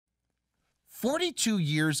42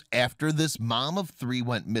 years after this mom of three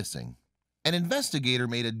went missing, an investigator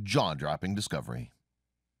made a jaw-dropping discovery.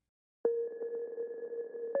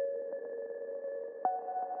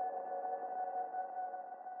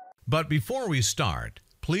 But before we start,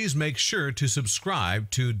 please make sure to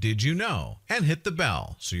subscribe to Did You Know and hit the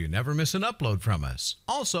bell so you never miss an upload from us.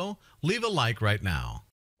 Also, leave a like right now.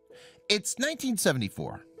 It's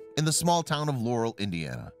 1974 in the small town of Laurel,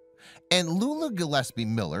 Indiana, and Lula Gillespie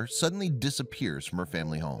Miller suddenly disappears from her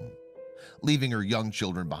family home. Leaving her young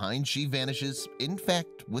children behind, she vanishes, in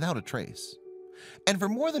fact, without a trace. And for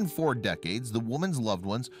more than 4 decades, the woman's loved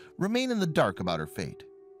ones remain in the dark about her fate,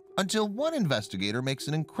 until one investigator makes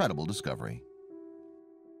an incredible discovery.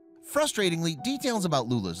 Frustratingly, details about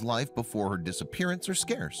Lula's life before her disappearance are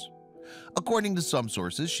scarce. According to some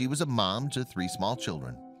sources, she was a mom to 3 small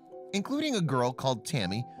children, including a girl called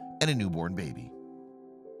Tammy and a newborn baby.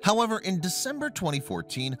 However, in December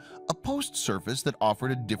 2014, a post surfaced that offered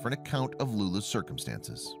a different account of Lula's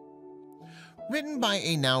circumstances. Written by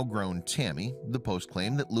a now-grown Tammy, the post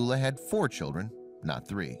claimed that Lula had 4 children, not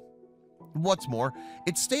 3. What's more,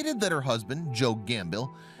 it stated that her husband, Joe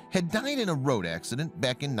Gambill, had died in a road accident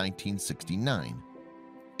back in 1969.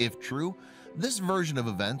 If true, this version of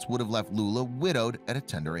events would have left Lula widowed at a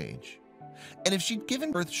tender age. And if she'd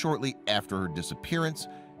given birth shortly after her disappearance,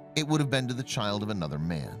 it would have been to the child of another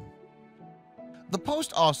man. The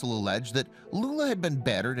post also alleged that Lula had been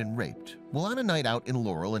battered and raped while on a night out in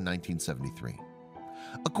Laurel in 1973.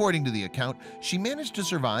 According to the account, she managed to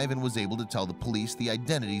survive and was able to tell the police the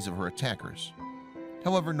identities of her attackers.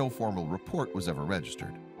 However, no formal report was ever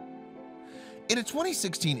registered. In a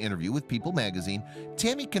 2016 interview with People magazine,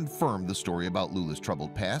 Tammy confirmed the story about Lula's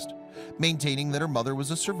troubled past, maintaining that her mother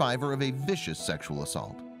was a survivor of a vicious sexual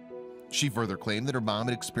assault. She further claimed that her mom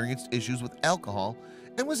had experienced issues with alcohol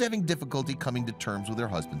and was having difficulty coming to terms with her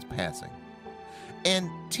husband's passing. And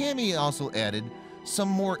Tammy also added some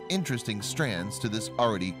more interesting strands to this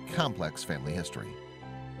already complex family history.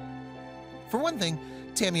 For one thing,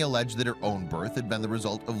 Tammy alleged that her own birth had been the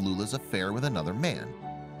result of Lula's affair with another man,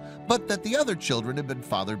 but that the other children had been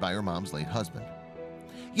fathered by her mom's late husband.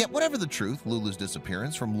 Yet whatever the truth, Lula's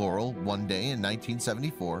disappearance from Laurel one day in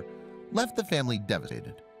 1974 left the family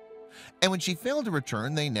devastated. And when she failed to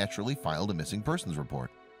return, they naturally filed a missing persons report.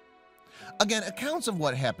 Again, accounts of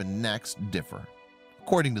what happened next differ.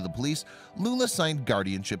 According to the police, Lula signed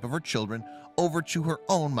guardianship of her children over to her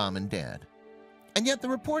own mom and dad. And yet the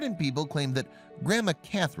report in People claimed that Grandma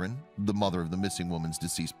Catherine, the mother of the missing woman's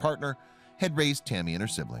deceased partner, had raised Tammy and her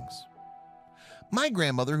siblings. "My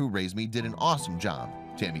grandmother who raised me did an awesome job,"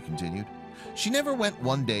 Tammy continued. "She never went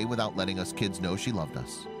one day without letting us kids know she loved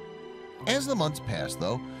us." As the months passed,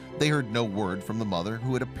 though, they heard no word from the mother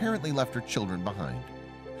who had apparently left her children behind.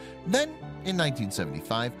 Then, in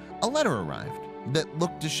 1975, a letter arrived that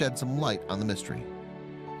looked to shed some light on the mystery.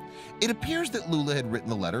 It appears that Lula had written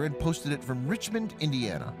the letter and posted it from Richmond,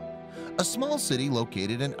 Indiana, a small city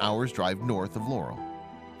located an hour's drive north of Laurel.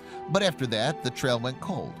 But after that, the trail went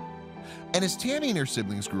cold. And as Tammy and her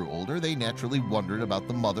siblings grew older, they naturally wondered about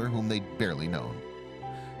the mother whom they'd barely known.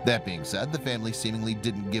 That being said, the family seemingly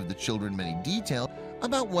didn't give the children many details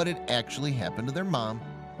about what had actually happened to their mom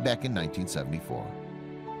back in 1974.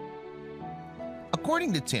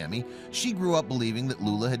 According to Tammy, she grew up believing that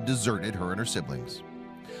Lula had deserted her and her siblings.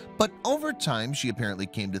 But over time, she apparently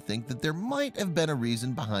came to think that there might have been a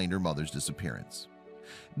reason behind her mother's disappearance.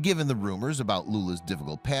 Given the rumors about Lula's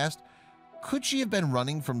difficult past, could she have been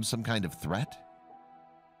running from some kind of threat?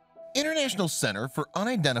 International Center for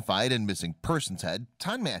Unidentified and Missing Persons head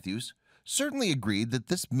Todd Matthews certainly agreed that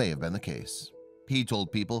this may have been the case. He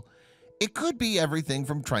told People, "It could be everything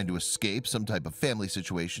from trying to escape some type of family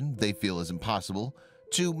situation they feel is impossible,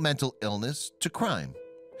 to mental illness, to crime.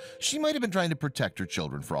 She might have been trying to protect her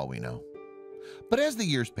children for all we know." But as the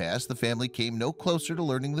years passed, the family came no closer to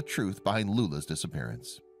learning the truth behind Lula's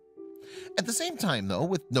disappearance. At the same time, though,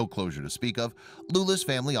 with no closure to speak of, Lula's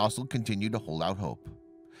family also continued to hold out hope.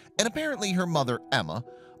 And apparently her mother, Emma,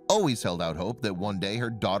 always held out hope that one day her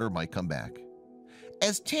daughter might come back.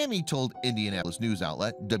 As Tammy told Indianapolis news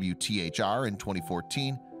outlet WTHR in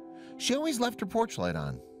 2014, she always left her porch light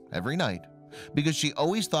on every night because she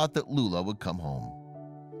always thought that Lula would come home.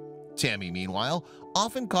 Tammy, meanwhile,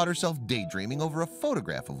 often caught herself daydreaming over a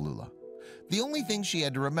photograph of Lula, the only thing she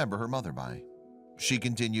had to remember her mother by. She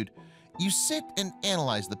continued, "You sit and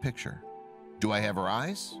analyze the picture. Do I have her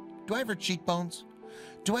eyes? Do I have her cheekbones?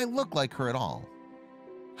 Do I look like her at all?"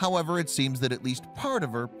 However, it seems that at least part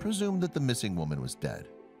of her presumed that the missing woman was dead.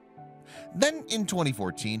 Then in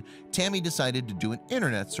 2014, Tammy decided to do an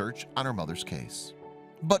internet search on her mother's case.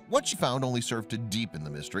 But what she found only served to deepen the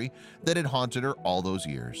mystery that had haunted her all those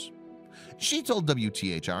years. She told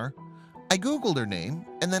WTHR, "I googled her name,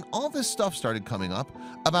 and then all this stuff started coming up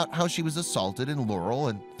about how she was assaulted in Laurel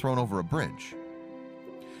and thrown over a bridge."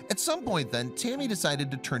 At some point then, Tammy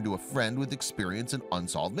decided to turn to a friend with experience in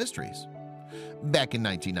unsolved mysteries. Back in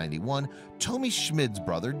 1991, Tommy Schmid's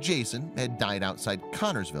brother Jason had died outside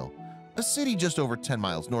Connorsville, a city just over 10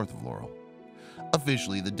 miles north of Laurel.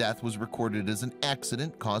 Officially, the death was recorded as an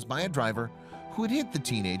accident caused by a driver who had hit the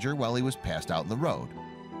teenager while he was passed out in the road.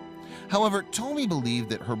 However, Tommy believed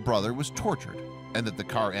that her brother was tortured and that the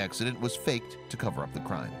car accident was faked to cover up the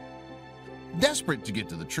crime. Desperate to get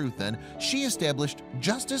to the truth then, she established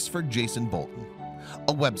Justice for Jason Bolton,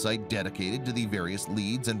 a website dedicated to the various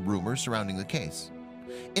leads and rumors surrounding the case.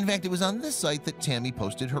 In fact, it was on this site that Tammy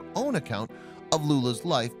posted her own account of Lula's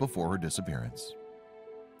life before her disappearance.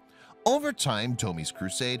 Over time, Tommy's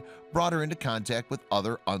crusade brought her into contact with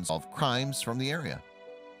other unsolved crimes from the area.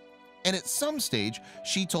 And at some stage,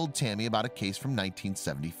 she told Tammy about a case from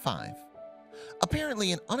 1975.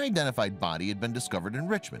 Apparently, an unidentified body had been discovered in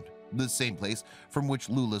Richmond, the same place from which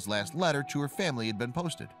Lula's last letter to her family had been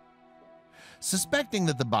posted. Suspecting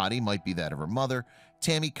that the body might be that of her mother,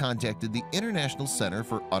 Tammy contacted the International Center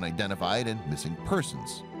for Unidentified and Missing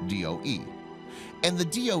Persons, DOE, and the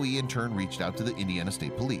DOE in turn reached out to the Indiana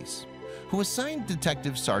State Police, who assigned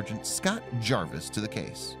Detective Sergeant Scott Jarvis to the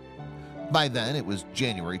case. By then, it was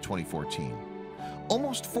January 2014,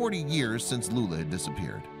 almost 40 years since Lula had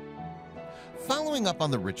disappeared. Following up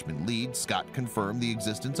on the Richmond lead, Scott confirmed the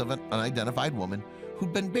existence of an unidentified woman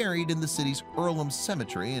who'd been buried in the city's Earlham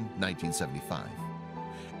Cemetery in 1975.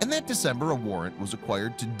 And that December, a warrant was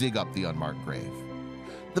acquired to dig up the unmarked grave.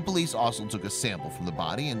 The police also took a sample from the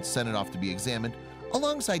body and sent it off to be examined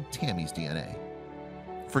alongside Tammy's DNA.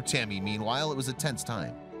 For Tammy, meanwhile, it was a tense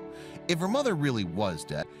time. If her mother really was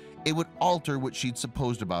dead, it would alter what she'd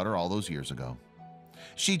supposed about her all those years ago.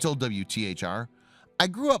 She told WTHR, "I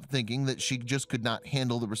grew up thinking that she just could not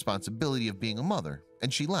handle the responsibility of being a mother,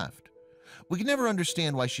 and she left. We could never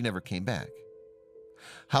understand why she never came back."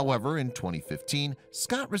 However, in 2015,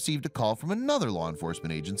 Scott received a call from another law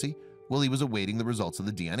enforcement agency while he was awaiting the results of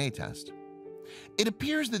the DNA test. It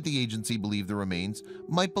appears that the agency believed the remains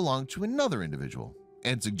might belong to another individual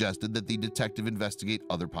and suggested that the detective investigate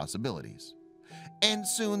other possibilities. And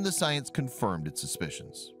soon the science confirmed its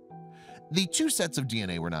suspicions. The two sets of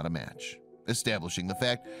DNA were not a match, establishing the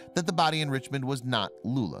fact that the body in Richmond was not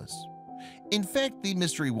Lula's. In fact, the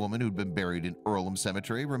mystery woman who'd been buried in Earlham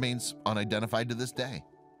Cemetery remains unidentified to this day.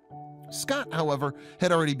 Scott, however,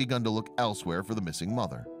 had already begun to look elsewhere for the missing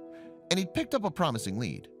mother, and he'd picked up a promising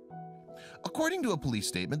lead. According to a police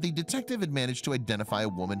statement, the detective had managed to identify a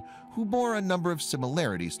woman who bore a number of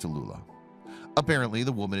similarities to Lula. Apparently,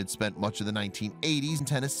 the woman had spent much of the 1980s in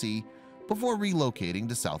Tennessee before relocating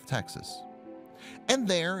to South Texas. And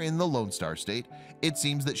there, in the Lone Star State, it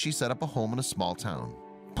seems that she set up a home in a small town,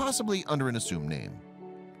 possibly under an assumed name.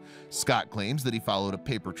 Scott claims that he followed a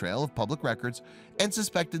paper trail of public records and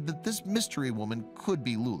suspected that this mystery woman could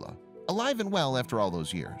be Lula, alive and well after all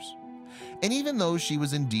those years. And even though she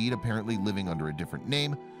was indeed apparently living under a different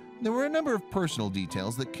name, there were a number of personal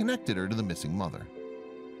details that connected her to the missing mother.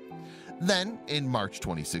 Then, in March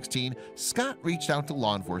 2016, Scott reached out to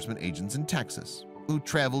law enforcement agents in Texas, who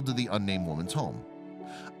traveled to the unnamed woman's home.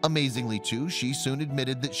 Amazingly too, she soon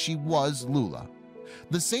admitted that she was Lula,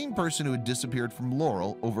 the same person who had disappeared from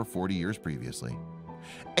Laurel over 40 years previously.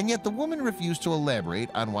 And yet the woman refused to elaborate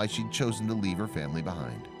on why she'd chosen to leave her family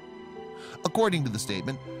behind. According to the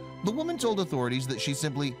statement, the woman told authorities that she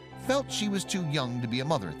simply felt she was too young to be a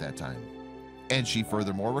mother at that time, and she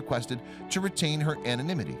furthermore requested to retain her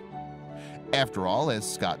anonymity. After all, as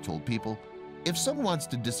Scott told people, if someone wants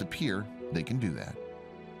to disappear, they can do that.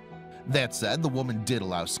 That said, the woman did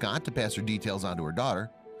allow Scott to pass her details on to her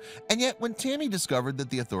daughter, and yet when Tammy discovered that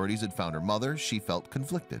the authorities had found her mother, she felt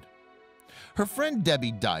conflicted. Her friend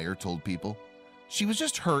Debbie Dyer told people, "She was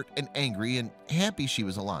just hurt and angry and happy she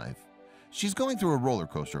was alive. She's going through a roller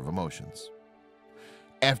coaster of emotions."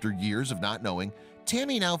 After years of not knowing,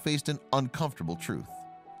 Tammy now faced an uncomfortable truth.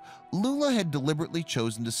 Lula had deliberately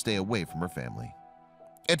chosen to stay away from her family.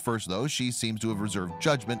 At first, though, she seems to have reserved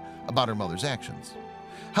judgment about her mother's actions.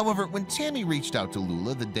 However, when Tammy reached out to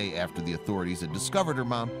Lula the day after the authorities had discovered her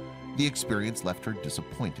mom, the experience left her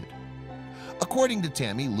disappointed. According to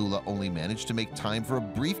Tammy, Lula only managed to make time for a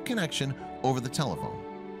brief connection over the telephone.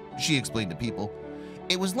 She explained to people,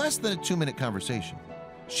 "It was less than a 2-minute conversation.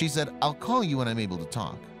 She said, 'I'll call you when I'm able to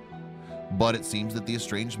talk.' But it seems that the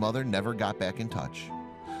estranged mother never got back in touch,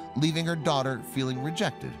 leaving her daughter feeling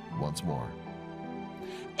rejected once more."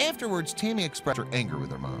 Afterwards, Tammy expressed her anger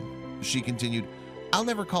with her mom. She continued, "I'll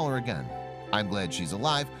never call her again. I'm glad she's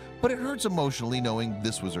alive, but it hurts emotionally knowing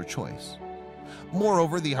this was her choice."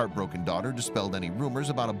 Moreover, the heartbroken daughter dispelled any rumors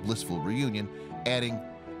about a blissful reunion, adding,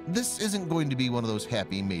 "This isn't going to be one of those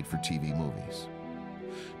happy made-for-TV movies."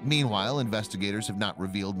 Meanwhile, investigators have not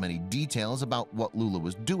revealed many details about what Lula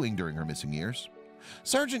was doing during her missing years.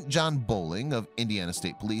 Sergeant John Bowling of Indiana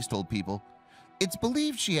State Police told People, "It's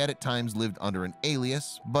believed she had at times lived under an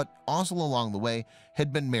alias, but also along the way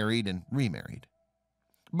had been married and remarried."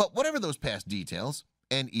 But whatever those past details,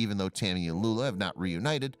 and even though Tammy and Lula have not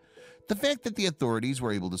reunited, the fact that the authorities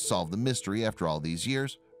were able to solve the mystery after all these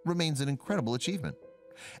years remains an incredible achievement.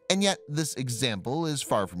 And yet, this example is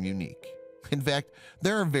far from unique. In fact,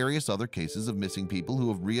 there are various other cases of missing people who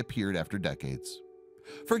have reappeared after decades.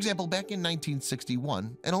 For example, back in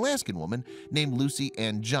 1961, an Alaskan woman named Lucy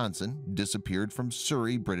Ann Johnson disappeared from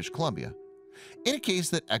Surrey, British Columbia. In a case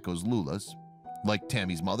that echoes Lula's, like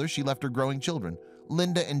Tammy's mother, she left her growing children,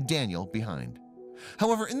 Linda and Daniel, behind.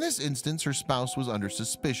 However, in this instance, her spouse was under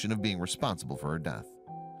suspicion of being responsible for her death.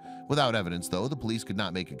 Without evidence, though, the police could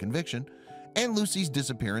not make a conviction, and Lucy's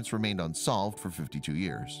disappearance remained unsolved for 52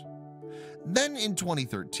 years. Then in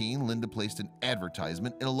 2013, Linda placed an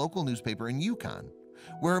advertisement in a local newspaper in Yukon,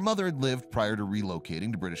 where her mother had lived prior to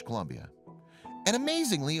relocating to British Columbia. And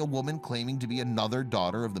amazingly, a woman claiming to be another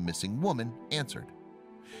daughter of the missing woman answered.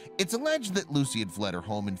 It's alleged that Lucy had fled her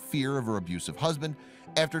home in fear of her abusive husband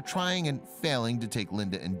after trying and failing to take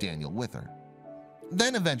Linda and Daniel with her.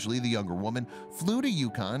 Then eventually the younger woman flew to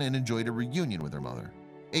Yukon and enjoyed a reunion with her mother,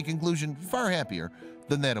 a conclusion far happier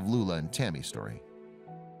than that of Lula and Tammy's story.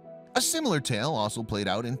 A similar tale also played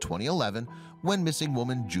out in 2011 when missing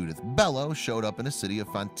woman Judith Bello showed up in the city of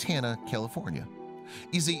Fontana, California.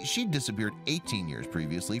 You see, she disappeared 18 years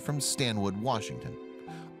previously from Stanwood, Washington,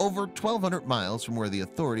 over 1,200 miles from where the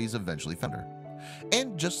authorities eventually found her.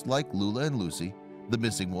 And just like Lula and Lucy, the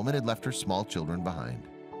missing woman had left her small children behind.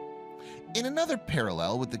 In another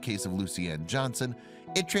parallel with the case of Lucy Ann Johnson,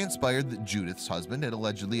 it transpired that Judith's husband had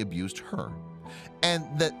allegedly abused her, and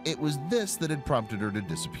that it was this that had prompted her to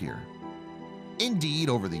disappear. Indeed,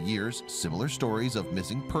 over the years, similar stories of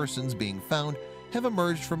missing persons being found have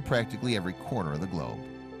emerged from practically every corner of the globe.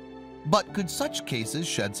 But could such cases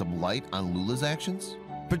shed some light on Lula's actions,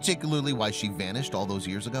 particularly why she vanished all those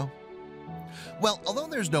years ago? Well, although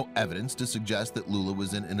there's no evidence to suggest that Lula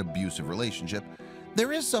was in an abusive relationship,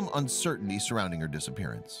 there is some uncertainty surrounding her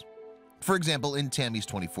disappearance. For example, in Tammy's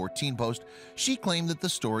 2014 post, she claimed that the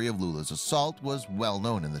story of Lula's assault was well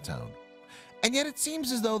known in the town. And yet it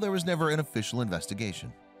seems as though there was never an official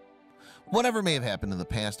investigation. Whatever may have happened in the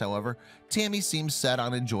past, however, Tammy seems set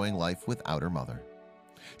on enjoying life without her mother.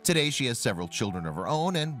 Today, she has several children of her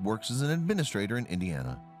own and works as an administrator in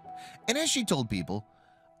Indiana. And as she told People,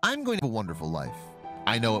 "I'm going to have a wonderful life.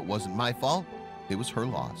 I know it wasn't my fault, it was her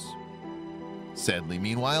loss." Sadly,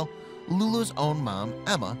 meanwhile, Lula's own mom,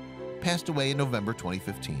 Emma, passed away in November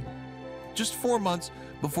 2015, just 4 months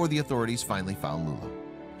before the authorities finally found Lula.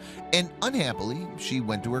 And unhappily, she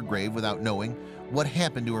went to her grave without knowing what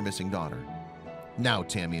happened to her missing daughter. Now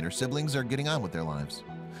Tammy and her siblings are getting on with their lives,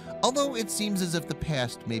 although it seems as if the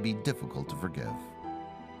past may be difficult to forgive.